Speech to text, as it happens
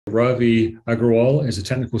Ravi Agarwal is a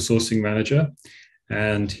technical sourcing manager,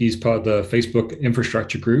 and he's part of the Facebook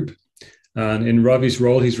infrastructure group. And in Ravi's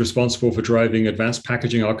role, he's responsible for driving advanced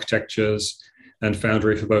packaging architectures and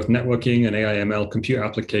Foundry for both networking and AI/ML compute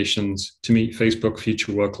applications to meet Facebook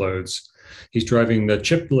future workloads. He's driving the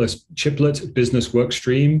Chiplet business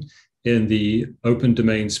workstream in the open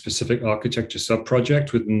domain specific architecture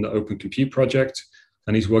subproject within the Open Compute project.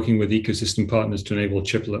 And he's working with ecosystem partners to enable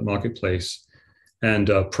Chiplet Marketplace. And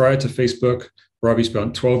prior to Facebook, Ravi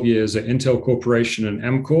spent 12 years at Intel Corporation and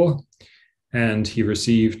MCore, and he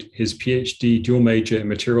received his PhD dual major in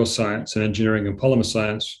material science and engineering and polymer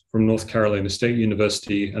science from North Carolina State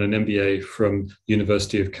University and an MBA from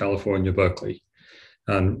University of California, Berkeley.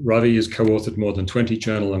 And Ravi has co-authored more than 20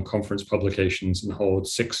 journal and conference publications and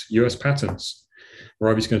holds 6 US patents.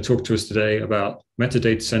 Ravi's going to talk to us today about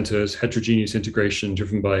metadata centers, heterogeneous integration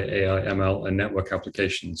driven by AI, ML, and network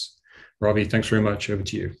applications. Ravi, thanks very much. Over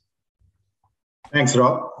to you. Thanks,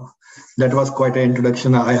 Rob. That was quite an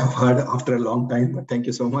introduction I have heard after a long time, but thank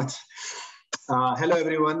you so much. Hello,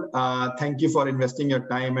 everyone. Thank you for investing your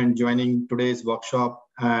time and joining today's workshop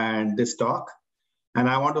and this talk. And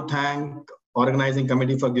I want to thank organizing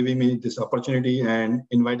committee for giving me this opportunity and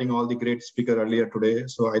inviting all the great speakers earlier today.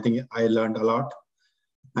 So I think I learned a lot.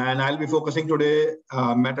 And I'll be focusing today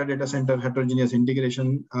metadata center heterogeneous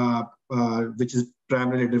integration, which is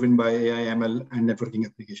primarily driven by AI, ML, and networking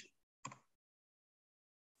application.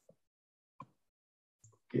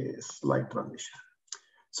 Okay, slide transition.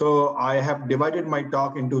 So I have divided my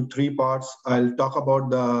talk into 3 parts. I'll talk about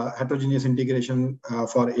the heterogeneous integration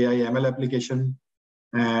for AI, ML application,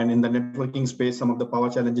 and in the networking space, some of the power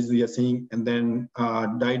challenges we are seeing, and then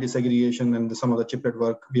die disaggregation and some of the chiplet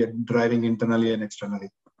work we are driving internally and externally.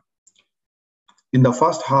 In the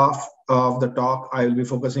first half of the talk, I will be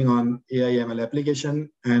focusing on AI ML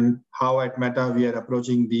application and how at Meta we are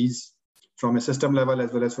approaching these from a system level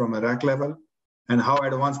as well as from a rack level, and how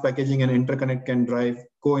advanced packaging and interconnect can drive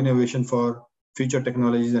co-innovation for future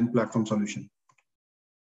technologies and platform solution.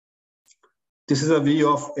 This is a view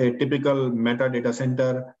of a typical metadata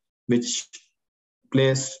center, which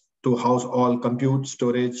place to house all compute,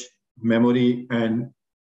 storage, memory, and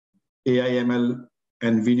AI ML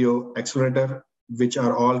and video accelerator, which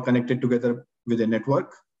are all connected together with a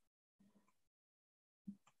network.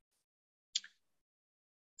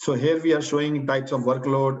 So here we are showing types of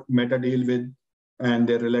workload Meta deal with and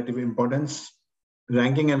their relative importance.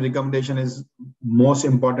 Ranking and recommendation is most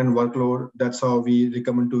important workload. That's how we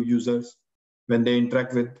recommend to users when they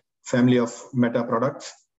interact with family of Meta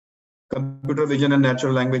products. Computer vision and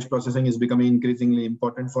natural language processing is becoming increasingly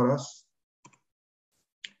important for us.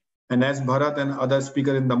 And as Bharat and other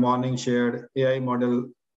speakers in the morning shared, AI model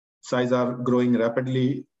size are growing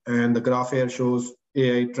rapidly, and the graph here shows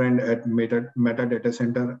AI trend at Meta data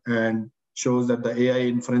center and shows that the AI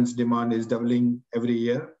inference demand is doubling every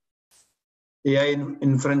year. AI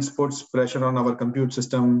inference puts pressure on our compute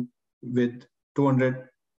system with 200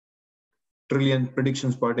 trillion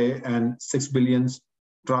predictions per day and 6 billion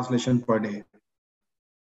translations per day.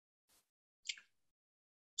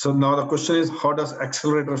 So now the question is, how does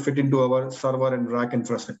accelerator fit into our server and rack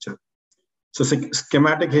infrastructure? So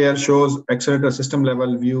schematic here shows accelerator system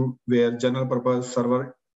level view where general purpose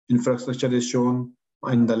server infrastructure is shown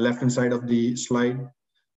on the left-hand side of the slide,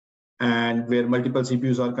 and where multiple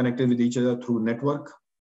CPUs are connected with each other through network.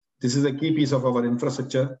 This is a key piece of our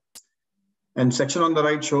infrastructure. And section on the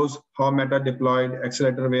right shows how Meta deployed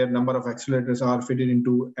accelerator where number of accelerators are fitted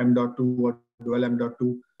into M.2 or dual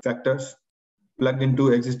M.2 factors plugged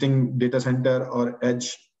into existing data center or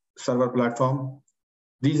edge server platform.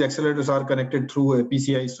 These accelerators are connected through a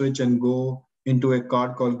PCI switch and go into a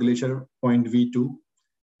card called Glacier Point V2.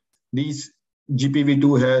 These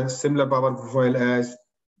GPV2 has similar power profile as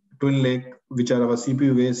Twin Lake, which are our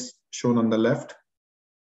CPU ways shown on the left.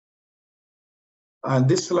 And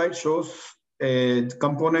this slide shows a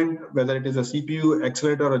component, whether it is a CPU,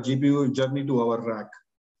 accelerator, or GPU journey to our rack.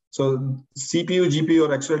 So CPU, GPU,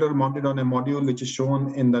 or accelerator mounted on a module, which is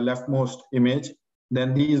shown in the leftmost image.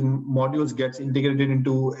 Then these modules gets integrated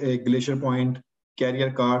into a Glacier Point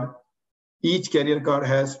carrier card. Each carrier card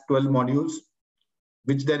has 12 modules,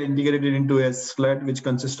 which then integrated into a sled, which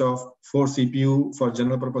consists of 4 CPU for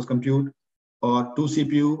general purpose compute, or 2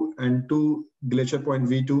 CPU and 2 Glacier Point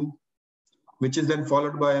V2, which is then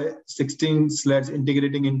followed by 16 sleds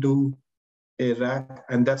integrating into a rack.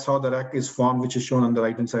 And that's how the rack is formed, which is shown on the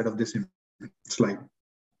right-hand side of this slide.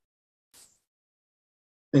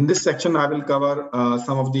 In this section, I will cover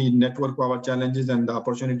some of the network power challenges and the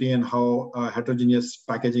opportunity and how heterogeneous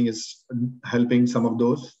packaging is helping some of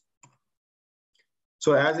those.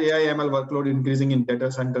 So as AI ML workload increasing in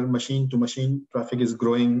data center, machine to machine traffic is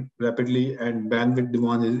growing rapidly and bandwidth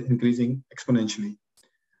demand is increasing exponentially.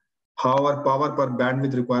 However, power per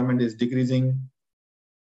bandwidth requirement is decreasing,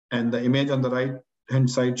 and the image on the right hand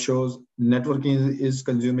side shows networking is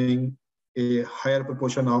consuming a higher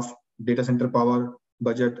proportion of data center power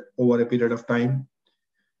budget over a period of time.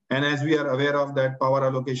 And as we are aware of that, power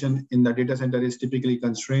allocation in the data center is typically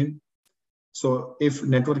constrained. So if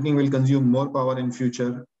networking will consume more power in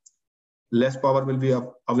future, less power will be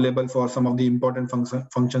available for some of the important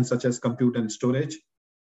functions such as compute and storage.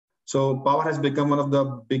 So power has become one of the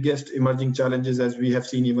biggest emerging challenges, as we have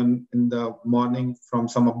seen even in the morning from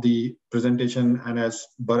some of the presentation, and as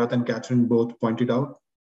Bharat and Catherine both pointed out.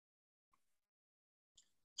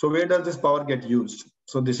 So where does this power get used?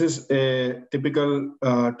 So this is a typical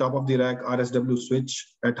top of the rack RSW switch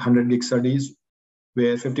at 100 gig SerDes,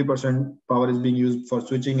 where 50% power is being used for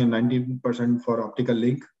switching and 19% for optical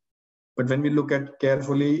link. But when we look at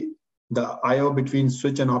carefully, the I/O between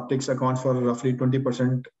switch and optics accounts for roughly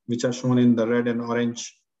 20%, which are shown in the red and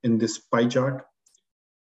orange in this pie chart.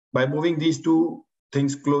 By moving these two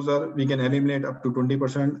things closer, we can eliminate up to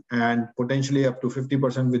 20% and potentially up to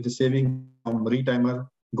 50% with the saving from retimer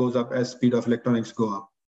goes up as speed of electronics go up.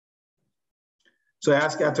 So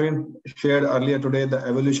as Catherine shared earlier today, the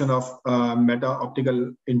evolution of meta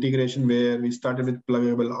optical integration, where we started with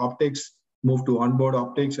pluggable optics, moved to onboard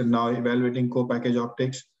optics, and now evaluating co-package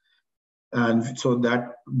optics. And so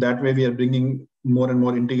that way we are bringing more and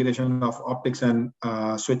more integration of optics and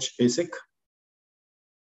switch ASIC.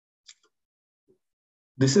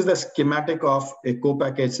 This is the schematic of a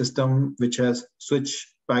co-package system, which has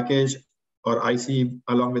switch package or IC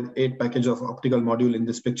along with 8 packages of optical module in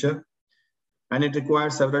this picture. And it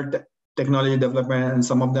requires several technology development, and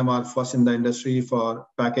some of them are first in the industry for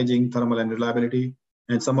packaging, thermal, and reliability.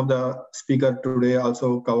 And some of the speakers today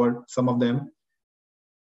also covered some of them.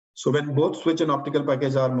 So when both switch and optical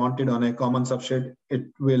package are mounted on a common substrate, it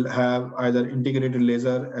will have either integrated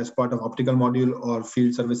laser as part of optical module or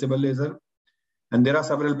field serviceable laser. And there are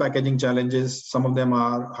several packaging challenges. Some of them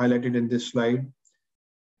are highlighted in this slide.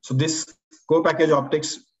 So this co-package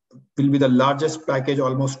optics will be the largest package,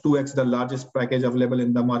 almost 2x the largest package available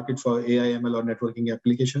in the market for AI, ML, or networking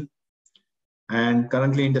application. And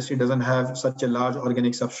currently, industry doesn't have such a large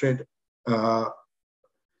organic substrate.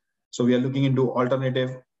 So we are looking into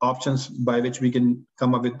alternative options by which we can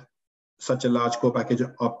come up with such a large co-package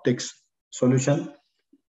optics solution.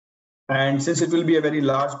 And since it will be a very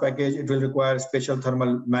large package, it will require special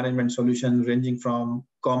thermal management solution ranging from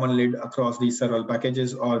common lid across these several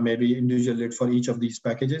packages, or maybe individual lid for each of these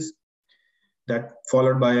packages, that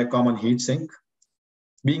followed by a common heat sink.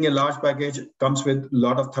 Being a large package comes with a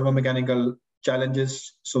lot of thermomechanical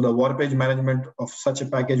challenges. So the warpage management of such a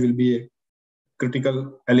package will be a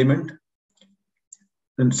critical element.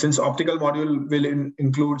 And since optical module will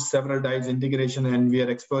include several dies integration, and we are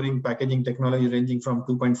exploring packaging technology ranging from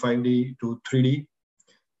 2.5D to 3D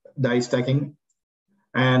die stacking.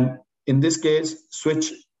 And in this case,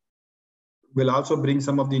 switch will also bring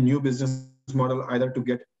some of the new business model, either to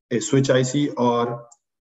get a switch IC or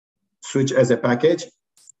switch as a package,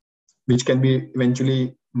 which can be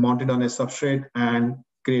eventually mounted on a substrate and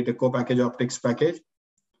create a co-package optics package.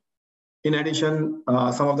 In addition,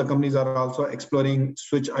 some of the companies are also exploring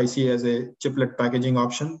switch IC as a chiplet packaging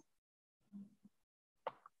option.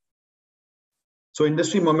 So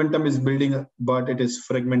industry momentum is building, but it is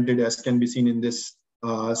fragmented, as can be seen in this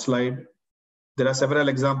slide. There are several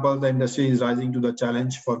examples. The industry is rising to the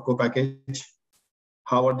challenge for co-package.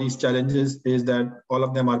 However, these challenges is that all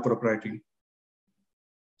of them are proprietary.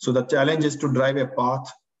 So the challenge is to drive a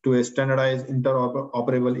path to a standardized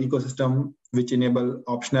interoperable ecosystem, which enable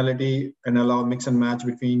optionality and allow mix and match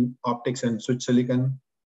between optics and switch silicon,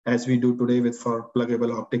 as we do today with for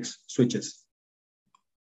pluggable optics switches.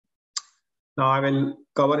 Now I will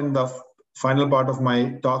cover in the final part of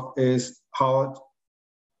my talk is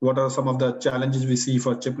what are some of the challenges we see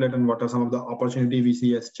for chiplet and what are some of the opportunity we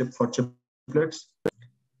see as for chiplets.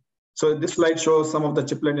 So this slide shows some of the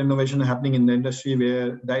chiplet innovation happening in the industry,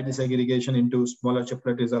 where die disaggregation into smaller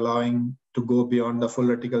chiplet is allowing to go beyond the full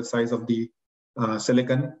reticle size of the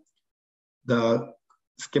silicon. The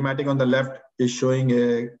schematic on the left is showing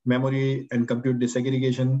a memory and compute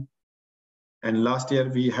disaggregation. And last year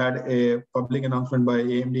we had a public announcement by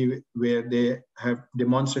AMD where they have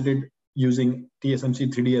demonstrated using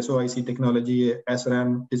TSMC 3D SoIC technology,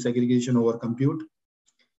 SRAM disaggregation over compute.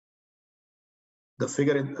 The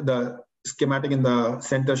figure, the schematic in the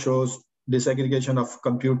center shows disaggregation of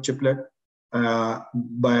compute chiplet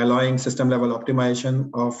by allowing system level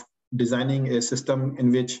optimization of designing a system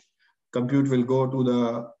in which compute will go to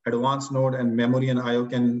the advanced node and memory and IO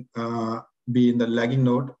can be in the lagging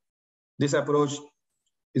node. This approach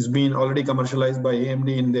is being already commercialized by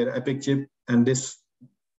AMD in their EPIC chip, and this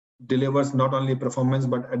delivers not only performance,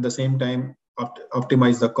 but at the same time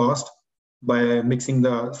optimize the cost by mixing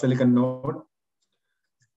the silicon node.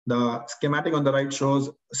 The schematic on the right shows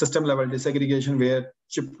system level disaggregation where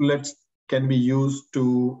chiplets can be used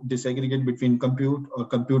to disaggregate between compute or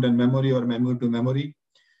compute and memory or memory to memory.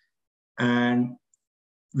 And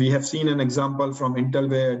we have seen an example from Intel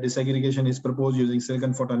where disaggregation is proposed using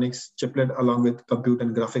silicon photonics chiplet along with compute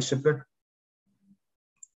and graphics chiplet.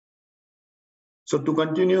 So to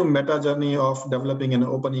continue Meta journey of developing an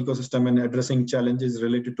open ecosystem and addressing challenges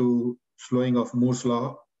related to slowing of Moore's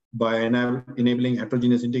law by enabling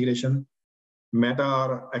heterogeneous integration, Meta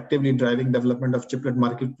are actively driving development of Chiplet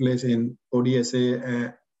Marketplace in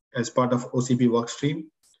ODSA as part of OCP workstream.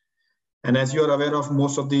 And as you are aware of,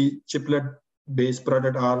 most of the chiplet-based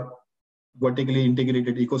products are vertically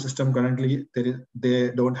integrated ecosystem currently.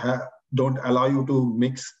 They don't allow you to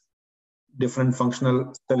mix different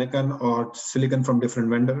functional silicon or silicon from different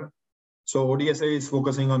vendor. So ODSA is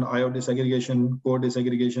focusing on IO disaggregation, core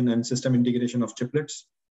disaggregation, and system integration of chiplets.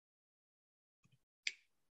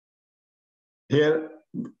 Here,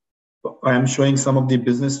 I am showing some of the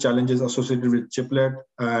business challenges associated with chiplet,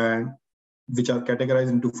 which are categorized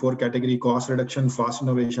into 4 categories: cost reduction, fast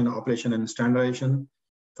innovation, operation, and standardization.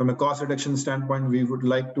 From a cost reduction standpoint, we would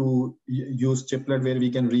like to use chiplet where we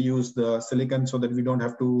can reuse the silicon so that we don't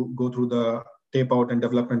have to go through the tape out and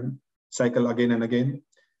development cycle again and again.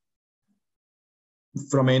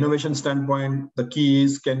 From an innovation standpoint, the key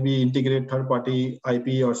is, can we integrate third-party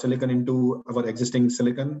IP or silicon into our existing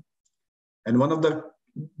silicon? And one of the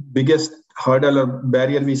biggest hurdle or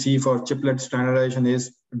barrier we see for chiplet standardization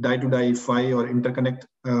is die-to-die PHY or interconnect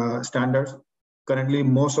standards. Currently,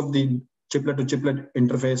 most of the chiplet-to-chiplet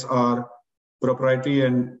interface are proprietary,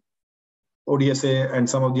 and ODSA and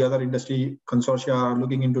some of the other industry consortia are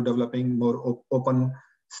looking into developing more open,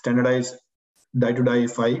 standardized die-to-die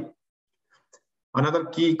PHY. Another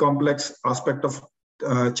key complex aspect of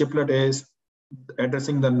chiplet is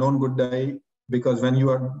addressing the known good die, because when you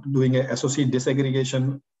are doing a SoC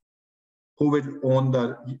disaggregation, who will own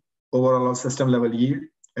the overall system level yield,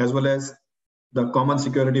 as well as the common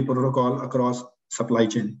security protocol across supply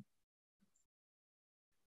chain.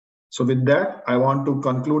 So with that, I want to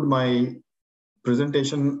conclude my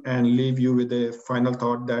presentation and leave you with a final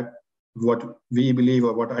thought that what we believe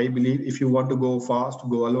or what I believe, if you want to go fast,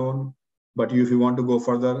 go alone, but if you want to go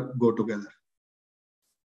further, go together.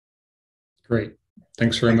 Great.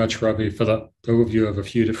 Thanks very much, Ravi, for that overview of a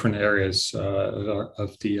few different areas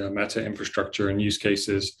of the Meta infrastructure and use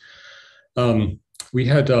cases. We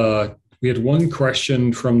had one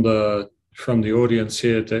question from the audience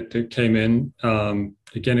here that came in.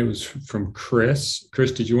 Again, it was from Chris.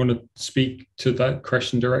 Chris, did you want to speak to that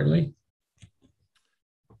question directly?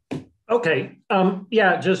 Okay.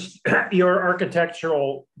 Yeah, just your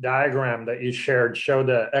architectural diagram that you shared showed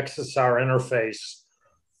the XSR interface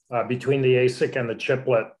between the ASIC and the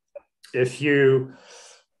chiplet. If you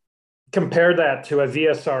compare that to a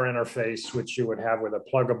VSR interface, which you would have with a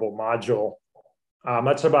pluggable module,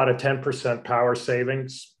 that's about a 10% power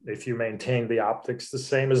savings if you maintain the optics the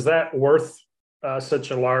same. Is that worth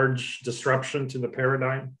such a large disruption to the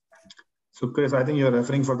paradigm? So Chris, I think you're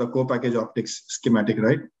referring for the co-package optics schematic,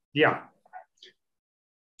 right? Yeah.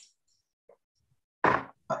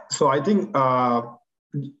 So I think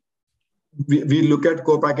we look at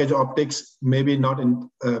co-package optics, maybe not in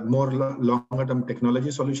more longer term technology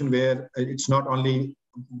solution where it's not only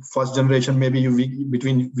first generation, maybe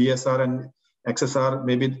between VSR and XSR,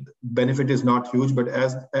 maybe benefit is not huge, but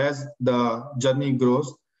as the journey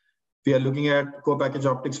grows, we are looking at co-package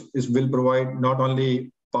optics will provide not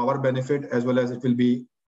only power benefit as well as it will be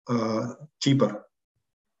cheaper.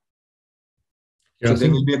 Yeah, so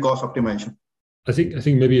there will be a cost optimization. I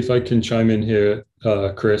think maybe if I can chime in here,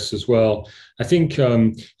 Chris, as well. I think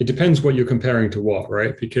it depends what you're comparing to what,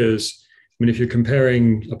 right? Because I mean, if you're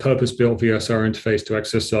comparing a purpose-built VSR interface to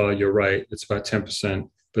XSR, you're right, it's about 10%.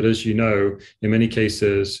 But as you know, in many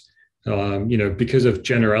cases, because of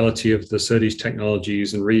generality of the SerDes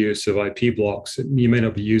technologies and reuse of IP blocks, you may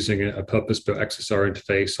not be using a purpose-built XSR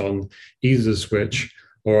interface on either the switch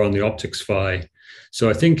or on the optics PHY. So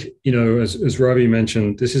I think, as Ravi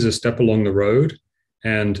mentioned, this is a step along the road,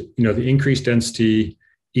 and the increased density,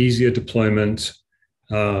 easier deployment,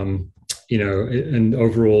 and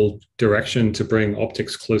overall direction to bring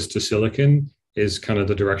optics close to silicon is kind of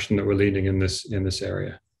the direction that we're leading in this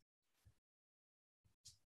area.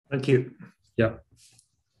 Thank you. Yeah.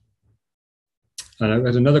 And I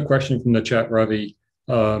had another question from the chat, Ravi.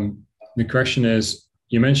 The question is,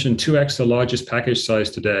 you mentioned 2x the largest package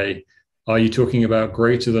size today. Are you talking about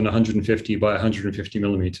greater than 150 by 150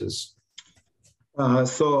 millimeters?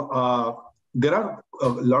 There are a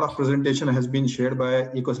lot of presentation has been shared by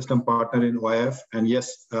ecosystem partner in OIF, and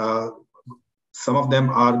yes, some of them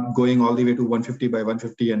are going all the way to 150 by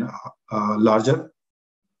 150 and larger.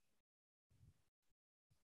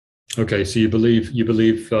 Okay, so you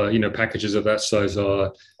believe packages of that size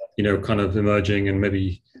are kind of emerging and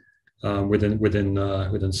maybe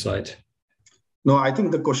within sight. No, I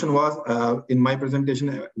think the question was in my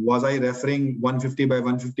presentation, was I referring 150 by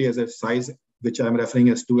 150 as a size, which I'm referring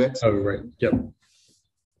as 2x? Oh, right. Yep.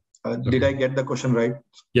 Did I get the question right?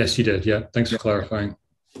 Yes, you did. Yeah. Thanks for clarifying.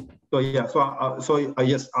 So yeah.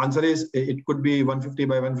 Yes. Answer is it could be 150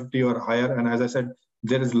 by 150 or higher. And as I said,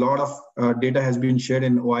 there is a lot of data has been shared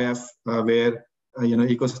in OIF where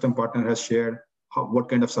ecosystem partner has shared what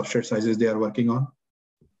kind of substrate sizes they are working on.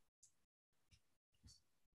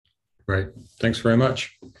 Right. Thanks very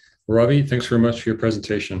much, Ravi. Thanks very much for your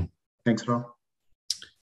presentation. Thanks, Rob.